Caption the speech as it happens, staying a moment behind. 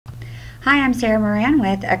Hi, I'm Sarah Moran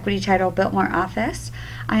with Equity Title Biltmore Office.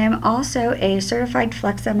 I am also a certified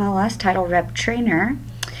flexmls title rep trainer,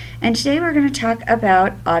 and today we're going to talk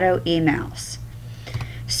about auto emails.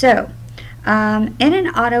 So, in an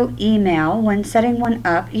auto email, when setting one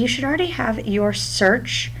up, you should already have your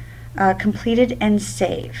search completed and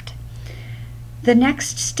saved. The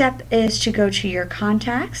next step is to go to your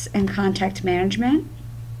contacts and contact management.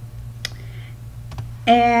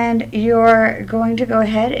 And you're going to go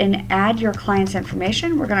ahead and add your client's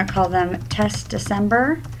information. We're going to call them Test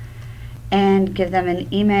December and give them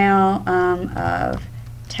an email of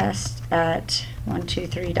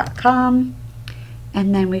test@123.com,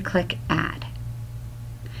 and then we click Add.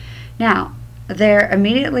 Now, they're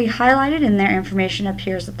immediately highlighted and their information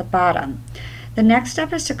appears at the bottom. The next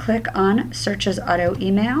step is to click on Search as Auto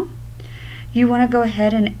Email. You want to go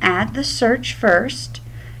ahead and add the search first.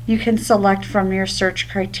 You can select from your search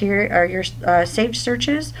criteria or your saved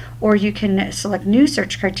searches, or you can select new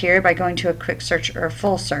search criteria by going to a quick search or a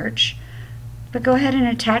full search. But go ahead and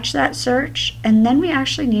attach that search, and then we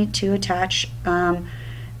actually need to attach an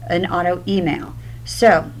auto email.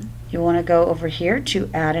 So you want to go over here to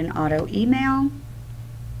add an auto email,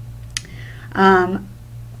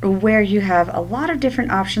 where you have a lot of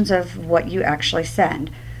different options of what you actually send.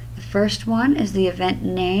 First one is the event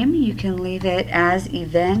name. You can leave it as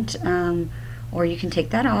event, or you can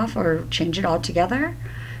take that off or change it altogether.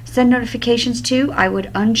 Send notifications to, I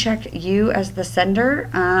would uncheck you as the sender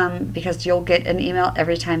because you'll get an email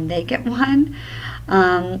every time they get one.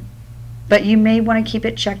 But you may want to keep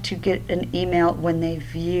it checked to get an email when they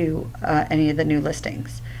view any of the new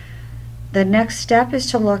listings. The next step is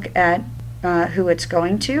to look at who it's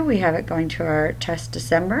going to. We have it going to our Test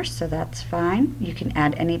December, so that's fine. You can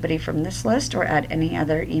add anybody from this list or add any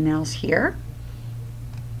other emails here.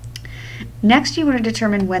 Next, you want to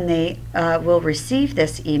determine when they will receive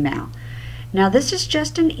this email. Now, this is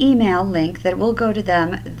just an email link that will go to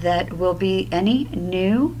them that will be any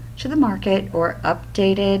new to the market or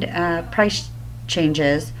updated price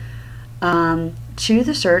changes to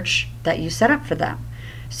the search that you set up for them.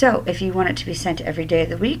 So if you want it to be sent every day of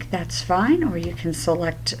the week, that's fine, or you can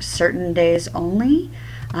select certain days only.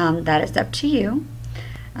 That is up to you.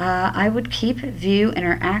 I would keep view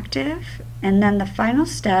interactive, and then the final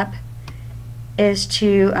step is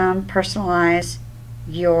to personalize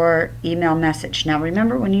your email message. Now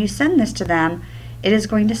remember, when you send this to them, it is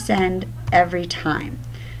going to send every time.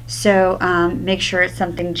 So make sure it's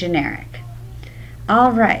something generic.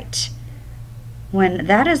 All right. When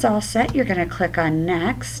that is all set, you're going to click on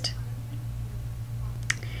Next,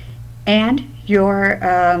 and your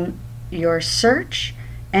search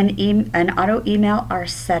and auto email are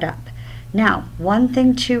set up. Now, one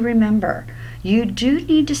thing to remember, you do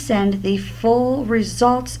need to send the full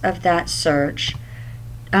results of that search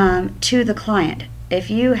to the client. If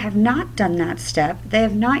you have not done that step, they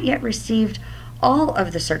have not yet received all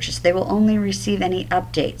of the searches. They will only receive any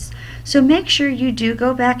updates. So make sure you do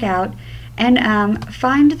go back out and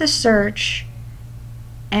find the search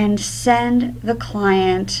and send the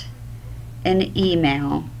client an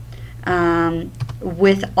email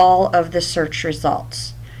with all of the search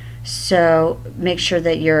results. So make sure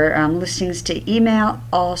that your listings to email,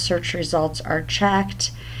 all search results are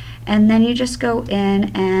checked, and then you just go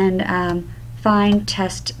in and find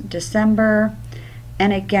Test December,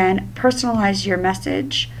 and again, personalize your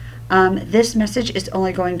message. This message is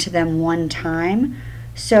only going to them one time.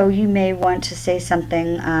 So you may want to say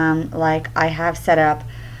something like, I have set up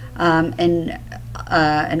an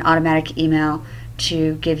automatic email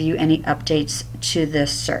to give you any updates to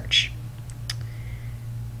this search.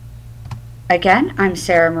 Again, I'm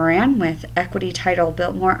Sarah Moran with Equity Title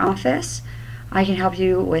Biltmore Office. I can help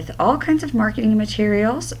you with all kinds of marketing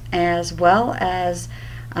materials as well as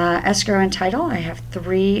escrow and title. I have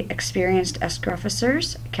 3 experienced escrow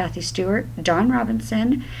officers, Kathy Stewart, Don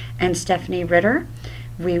Robinson, and Stephanie Ritter.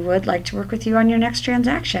 We would like to work with you on your next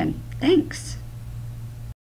transaction. Thanks.